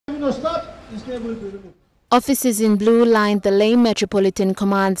Officers in blue lined the Leh Metropolitan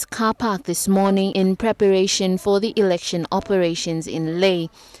Command's car park this morning in preparation for the election operations in Leh.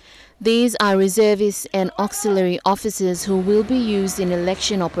 These are reservists and auxiliary officers who will be used in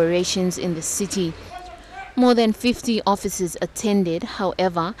election operations in the city. More than 50 officers attended.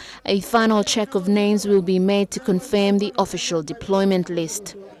 However, a final check of names will be made to confirm the official deployment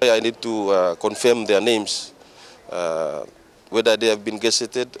list. I need to confirm their names, whether they have been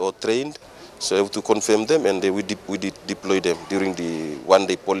gazetted or trained. So I have to confirm them, and we deploy them during the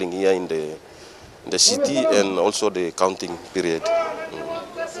one-day polling here in the city and also the counting period.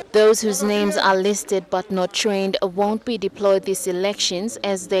 Those whose names are listed but not trained won't be deployed these elections,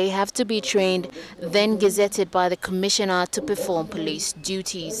 as they have to be trained, then gazetted by the commissioner to perform police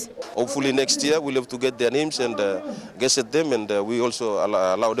duties. Hopefully next year we'll have to get their names and gazette them, and we also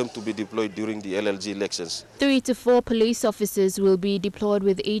allow them to be deployed during the LLG elections. 3 to 4 police officers will be deployed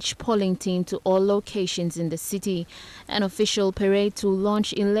with each polling team to all locations in the city. An official parade to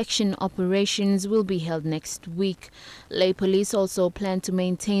launch election operations will be held next week. Leh Police also plan to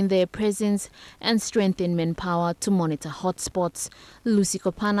maintain their presence and strengthen manpower to monitor hotspots. Lucy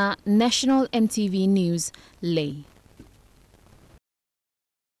Kopana, National EMTV News, Leh.